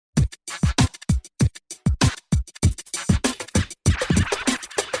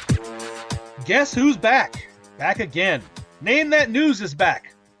Guess who's back? Back again. Name That News is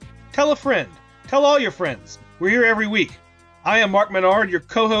back. Tell a friend. Tell all your friends. We're here every week. I am Mark Menard, your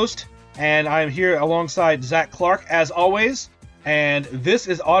co-host, and I am here alongside Zach Clark, as always. And this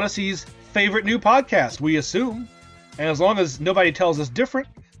is Odyssey's favorite new podcast, we assume. And as long as nobody tells us different,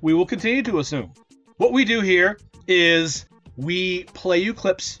 we will continue to assume. What we do here is we play you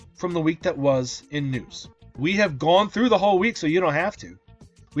clips from the week that was in news. We have gone through the whole week, so you don't have to.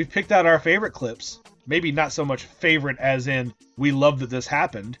 We've picked out our favorite clips. Maybe not so much favorite as in we love that this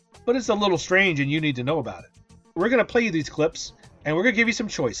happened, but it's a little strange and you need to know about it. We're going to play you these clips, and we're going to give you some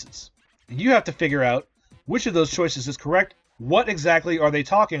choices. And you have to figure out which of those choices is correct. What exactly are they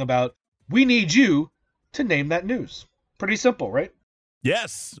talking about? We need you to name that news. Pretty simple, right?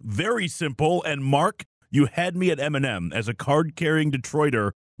 Yes, very simple. And Mark, you had me at Eminem. As a card-carrying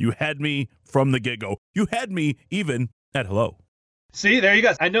Detroiter, you had me from the get-go. You had me even at hello. See, there you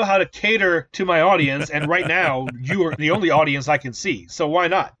go. I know how to cater to my audience, and right now, you are the only audience I can see. So why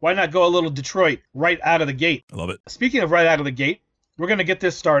not? Why not go a little Detroit right out of the gate? I love it. Speaking of right out of the gate, we're going to get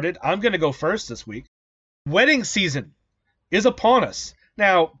this started. I'm going to go first this week. Wedding season is upon us.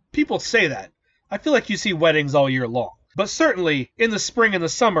 Now, people say that. I feel like you see weddings all year long. But certainly, in the spring and the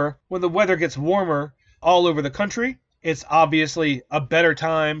summer, when the weather gets warmer all over the country, it's obviously a better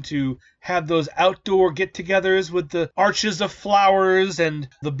time to have those outdoor get-togethers with the arches of flowers and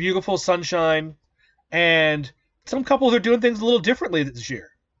the beautiful sunshine. And some couples are doing things a little differently this year.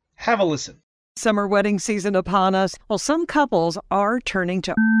 Have a listen. Summer wedding season upon us. Well, some couples are turning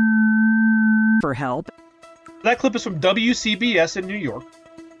to for help. That clip is from WCBS in New York.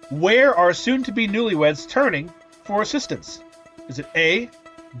 Where are soon-to-be newlyweds turning for assistance? Is it A,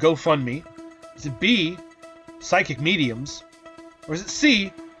 GoFundMe? Is it B, psychic mediums? Or is it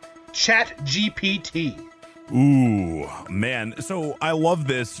C, ChatGPT? Ooh, man. So I love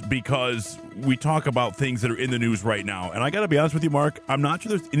this because we talk about things that are in the news right now. And I got to be honest with you, Mark, I'm not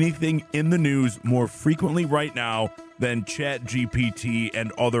sure there's anything in the news more frequently right now than ChatGPT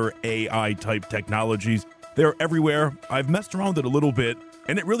and other AI-type technologies. They're everywhere. I've messed around with it a little bit,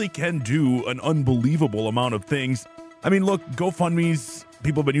 and it really can do an unbelievable amount of things. I mean, look, GoFundMes,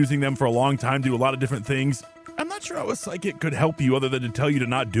 people have been using them for a long time to do a lot of different things. I'm not sure how a psychic could help you other than to tell you to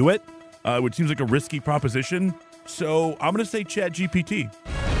not do it, which seems like a risky proposition. So I'm going to say ChatGPT.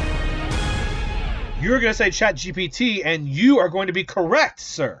 You're going to say ChatGPT, and you are going to be correct,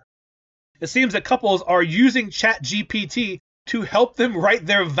 sir. It seems that couples are using ChatGPT to help them write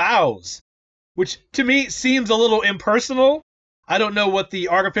their vows, which to me seems a little impersonal. I don't know what the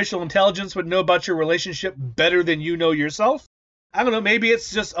artificial intelligence would know about your relationship better than you know yourself. I don't know, maybe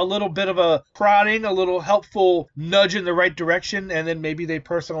it's just a little bit of a prodding, a little helpful nudge in the right direction, and then maybe they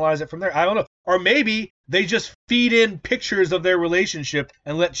personalize it from there. I don't know. Or maybe they just feed in pictures of their relationship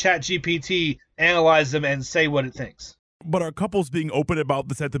and let ChatGPT analyze them and say what it thinks. But are couples being open about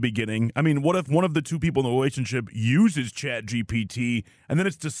this at the beginning? I mean, what if one of the two people in the relationship uses ChatGPT and then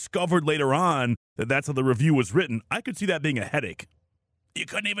it's discovered later on that that's how the review was written? I could see that being a headache. You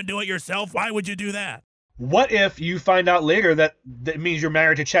couldn't even do it yourself? Why would you do that? What if you find out later that means you're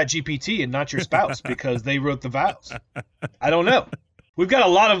married to ChatGPT and not your spouse because they wrote the vows? I don't know. We've got a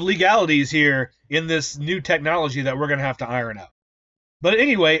lot of legalities here in this new technology that we're going to have to iron out. But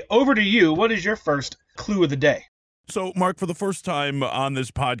anyway, over to you. What is your first clue of the day? So, Mark, for the first time on this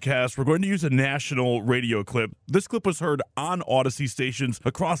podcast, we're going to use a national radio clip. This clip was heard on Odyssey stations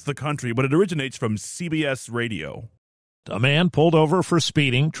across the country, but it originates from CBS Radio. A man pulled over for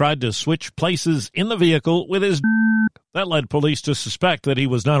speeding, tried to switch places in the vehicle with his That led police to suspect that he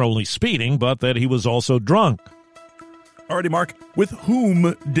was not only speeding, but that he was also drunk. Alrighty, Mark, with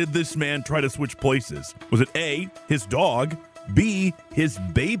whom did this man try to switch places? Was it A, his dog, B, his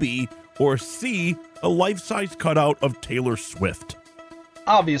baby, or C, a life-size cutout of Taylor Swift?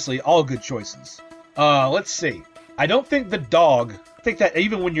 Obviously, all good choices. Let's see. I don't think the dog, I think that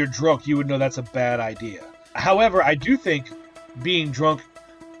even when you're drunk, you would know that's a bad idea. However, I do think being drunk,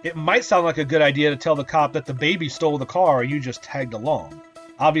 it might sound like a good idea to tell the cop that the baby stole the car and you just tagged along.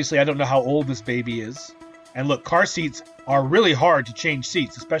 Obviously, I don't know how old this baby is. And look, car seats are really hard to change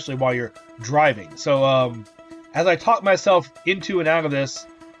seats, especially while you're driving. So, as I talk myself into and out of this,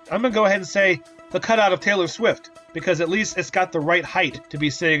 I'm going to go ahead and say the cutout of Taylor Swift, because at least it's got the right height to be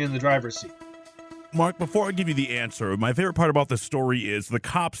sitting in the driver's seat. Mark, before I give you the answer, my favorite part about this story is the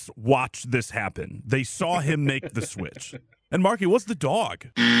cops watched this happen. They saw him make the switch. And Mark, it was the dog.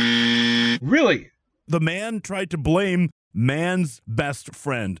 Really? The man tried to blame man's best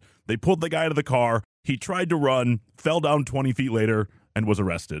friend. They pulled the guy out of the car. He tried to run, fell down 20 feet later, and was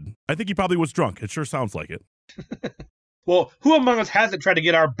arrested. I think he probably was drunk. It sure sounds like it. Well, who among us hasn't tried to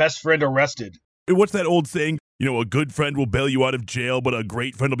get our best friend arrested? What's that old saying? A good friend will bail you out of jail, but a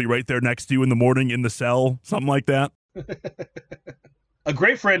great friend will be right there next to you in the morning in the cell. Something like that. A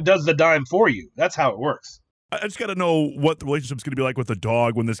great friend does the dime for you. That's how it works. I just got to know what the relationship's going to be like with the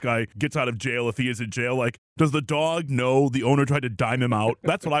dog when this guy gets out of jail, if he is in jail. Like, does the dog know the owner tried to dime him out?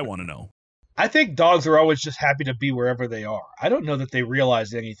 That's what I want to know. I think dogs are always just happy to be wherever they are. I don't know that they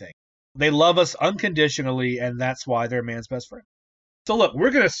realize anything. They love us unconditionally, and that's why they're man's best friend. So look, we're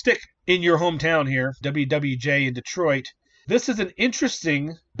going to stick in your hometown here, WWJ in Detroit. This is an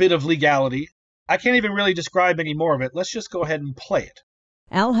interesting bit of legality. I can't even really describe any more of it. Let's just go ahead and play it.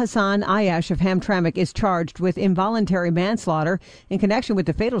 Al Hassan Ayash of Hamtramck is charged with involuntary manslaughter in connection with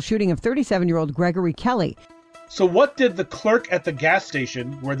the fatal shooting of 37-year-old Gregory Kelly. So what did the clerk at the gas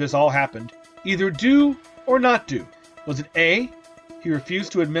station where this all happened either do or not do? Was it A, he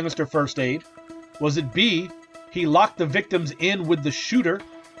refused to administer first aid? Was it B, he locked the victims in with the shooter?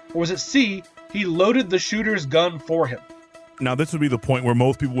 Or was it C, he loaded the shooter's gun for him? Now, this would be the point where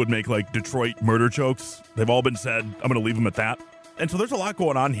most people would make, like, Detroit murder jokes. They've all been said. I'm going to leave them at that. And so there's a lot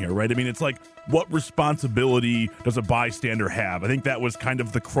going on here, right? I mean, it's like, what responsibility does a bystander have? I think that was kind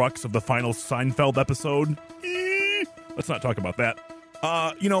of the crux of the final Seinfeld episode. Let's not talk about that.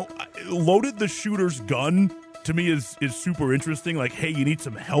 Loaded the shooter's gun, to me, is super interesting. Like, hey, you need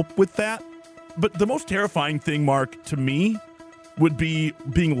some help with that? But the most terrifying thing, Mark, to me, would be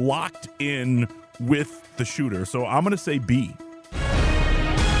being locked in with the shooter. So I'm going to say B.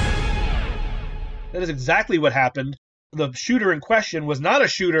 That is exactly what happened. The shooter in question was not a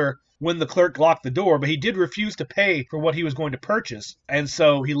shooter when the clerk locked the door, but he did refuse to pay for what he was going to purchase. And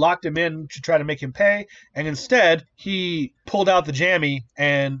so he locked him in to try to make him pay. And instead, he pulled out the jammy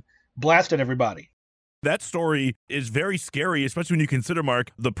and blasted everybody. That story is very scary, especially when you consider,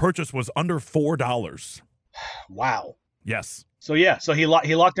 Mark, the purchase was under $4. Wow. Yes. So he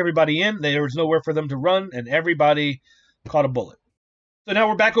locked everybody in. There was nowhere for them to run, and everybody caught a bullet. So now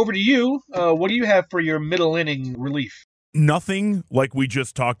we're back over to you. What do you have for your middle inning relief? Nothing like we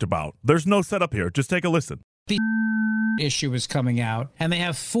just talked about. There's no setup here. Just take a listen. The issue is coming out, and they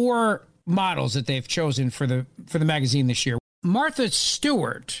have 4 models that they've chosen for the magazine this year. Martha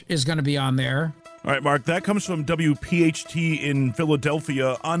Stewart is going to be on there. All right, Mark, that comes from WPHT in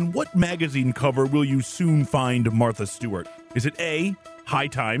Philadelphia. On what magazine cover will you soon find Martha Stewart? Is it A, High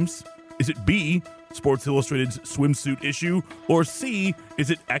Times? Is it B, Sports Illustrated's swimsuit issue? Or C, is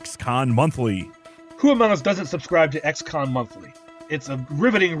it Ex-Con Monthly? Who among us doesn't subscribe to Ex-Con Monthly? It's a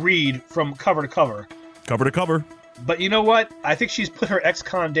riveting read from cover to cover. Cover to cover. But you know what? I think she's put her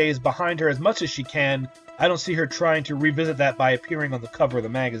ex-con days behind her as much as she can. I don't see her trying to revisit that by appearing on the cover of the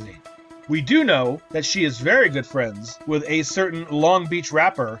magazine. We do know that she is very good friends with a certain Long Beach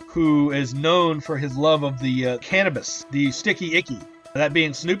rapper who is known for his love of the cannabis, the sticky icky, that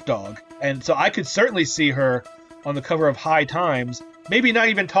being Snoop Dogg. And so I could certainly see her on the cover of High Times, maybe not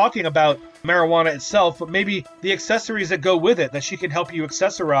even talking about marijuana itself, but maybe the accessories that go with it, that she can help you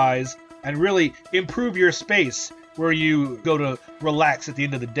accessorize and really improve your space where you go to relax at the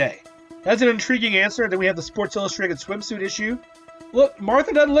end of the day. That's an intriguing answer. Then we have the Sports Illustrated swimsuit issue. Look,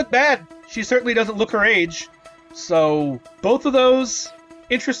 Martha doesn't look bad. She certainly doesn't look her age. So both of those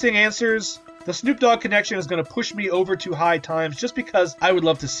interesting answers. The Snoop Dogg connection is going to push me over to High Times just because I would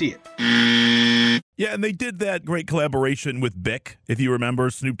love to see it. Yeah, and they did that great collaboration with Bic, if you remember.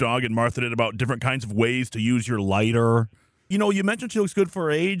 Snoop Dogg and Martha did about different kinds of ways to use your lighter. You know, you mentioned she looks good for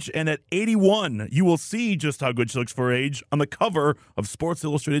her age, and at 81, you will see just how good she looks for her age on the cover of Sports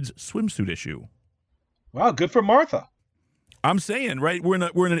Illustrated's swimsuit issue. Wow, good for Martha. I'm saying, right, we're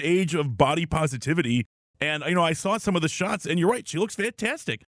in an age of body positivity, and, I saw some of the shots, and you're right, she looks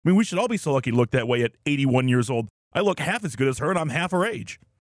fantastic. I mean, we should all be so lucky to look that way at 81 years old. I look half as good as her, and I'm half her age.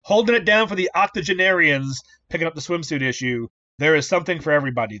 Holding it down for the octogenarians picking up the swimsuit issue. There is something for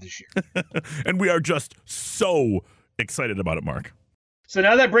everybody this year. And we are just so excited about it, Mark. So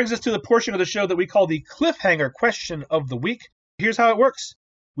now that brings us to the portion of the show that we call the cliffhanger question of the week. Here's how it works.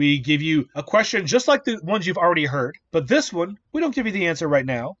 We give you a question just like the ones you've already heard, but this one, we don't give you the answer right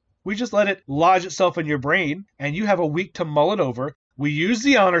now. We just let it lodge itself in your brain, and you have a week to mull it over. We use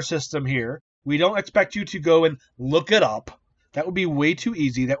the honor system here. We don't expect you to go and look it up. That would be way too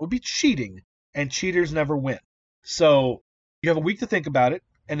easy. That would be cheating, and cheaters never win. So you have a week to think about it,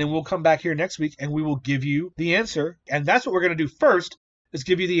 and then we'll come back here next week, and we will give you the answer. And that's what we're going to do first, is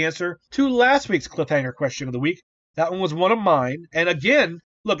give you the answer to last week's cliffhanger question of the week. That one was one of mine. And again,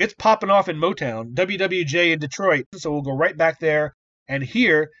 look, it's popping off in Motown, WWJ in Detroit. So we'll go right back there, and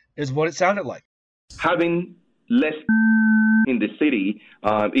here is what it sounded like. Having less in the city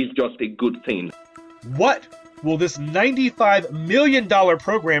is just a good thing. What will this $95 million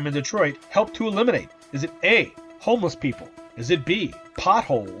program in Detroit help to eliminate? Is it A, homeless people? Is it B,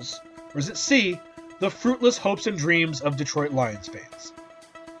 potholes? Or is it C, the fruitless hopes and dreams of Detroit Lions fans?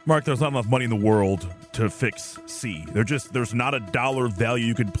 Mark, there's not enough money in the world to fix C. There's not a dollar value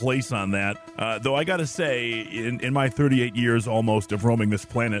you could place on that. Though I got to say, in my 38 years almost of roaming this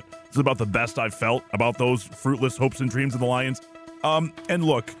planet, this is about the best I've felt about those fruitless hopes and dreams of the Lions. And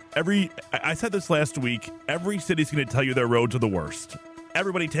look, I said this last week, every city's going to tell you their roads are the worst.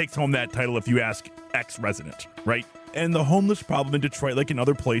 Everybody takes home that title if you ask ex-resident, right? And the homeless problem in Detroit, like in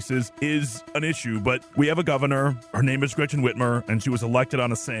other places, is an issue. But we have a governor. Her name is Gretchen Whitmer, and she was elected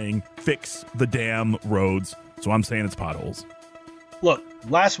on a saying, fix the damn roads. So I'm saying it's potholes. Look,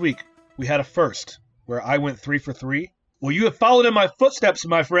 last week we had a first where I went 3 for 3. Well, you have followed in my footsteps,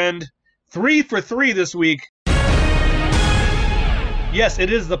 my friend. 3 for 3 this week. Yes,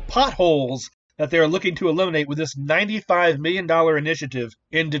 it is the potholes that they are looking to eliminate with this $95 million initiative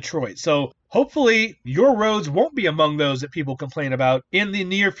in Detroit. So hopefully your roads won't be among those that people complain about in the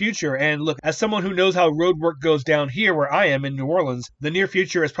near future. And look, as someone who knows how road work goes down here where I am in New Orleans, the near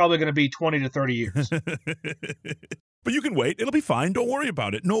future is probably going to be 20 to 30 years. But you can wait. It'll be fine. Don't worry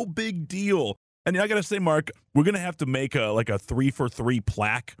about it. No big deal. And I got to say, Mark, we're going to have to make a 3 for 3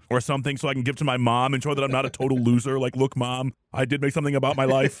 plaque or something so I can give to my mom and show that I'm not a total loser. Like, look, Mom, I did make something about my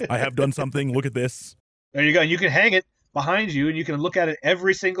life. I have done something. Look at this. There you go. And you can hang it behind you and you can look at it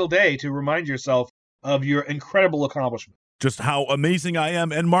every single day to remind yourself of your incredible accomplishment. Just how amazing I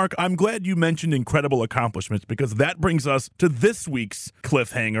am. And Mark, I'm glad you mentioned incredible accomplishments because that brings us to this week's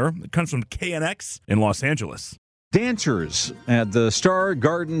cliffhanger. It comes from KNX in Los Angeles. Dancers at the Star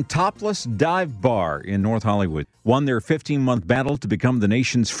Garden Topless Dive Bar in North Hollywood won their 15-month battle to become the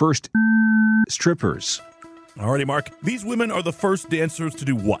nation's first strippers. Alrighty, Mark. These women are the first dancers to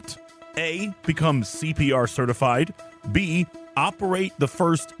do what? A, become CPR certified. B, operate the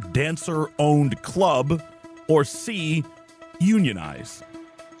first dancer-owned club. Or C, unionize.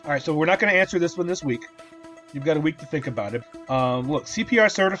 All right, so we're not going to answer this one this week. You've got a week to think about it. Look,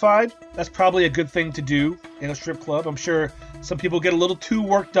 CPR certified, that's probably a good thing to do in a strip club. I'm sure some people get a little too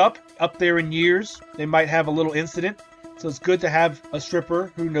worked up there in years. They might have a little incident. So it's good to have a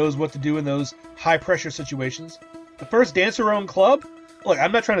stripper who knows what to do in those high-pressure situations. The first dancer-owned club, look,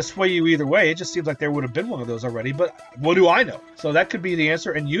 I'm not trying to sway you either way. It just seems like there would have been one of those already, but what do I know? So that could be the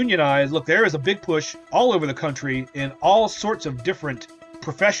answer. And unionize, look, there is a big push all over the country in all sorts of different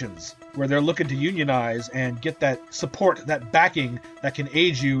professions where they're looking to unionize and get that support, that backing that can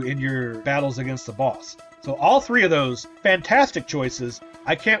aid you in your battles against the boss. So all three of those, fantastic choices.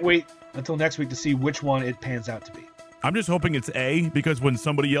 I can't wait until next week to see which one it pans out to be. I'm just hoping it's A, because when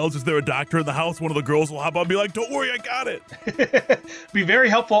somebody yells, is there a doctor in the house? One of the girls will hop up and be like, don't worry, I got it. Be very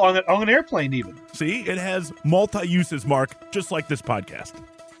helpful on an airplane even. See, it has multi-uses, Mark, just like this podcast.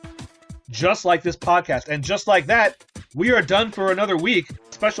 Just like this podcast. And just like that, we are done for another week.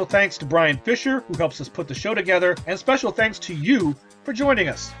 Special thanks to Brian Fisher, who helps us put the show together, and special thanks to you for joining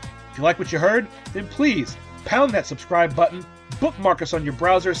us. If you like what you heard, then please pound that subscribe button, bookmark us on your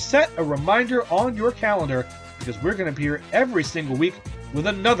browser, set a reminder on your calendar, because we're going to be here every single week with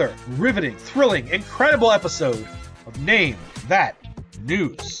another riveting, thrilling, incredible episode of Name That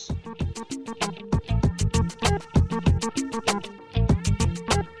News.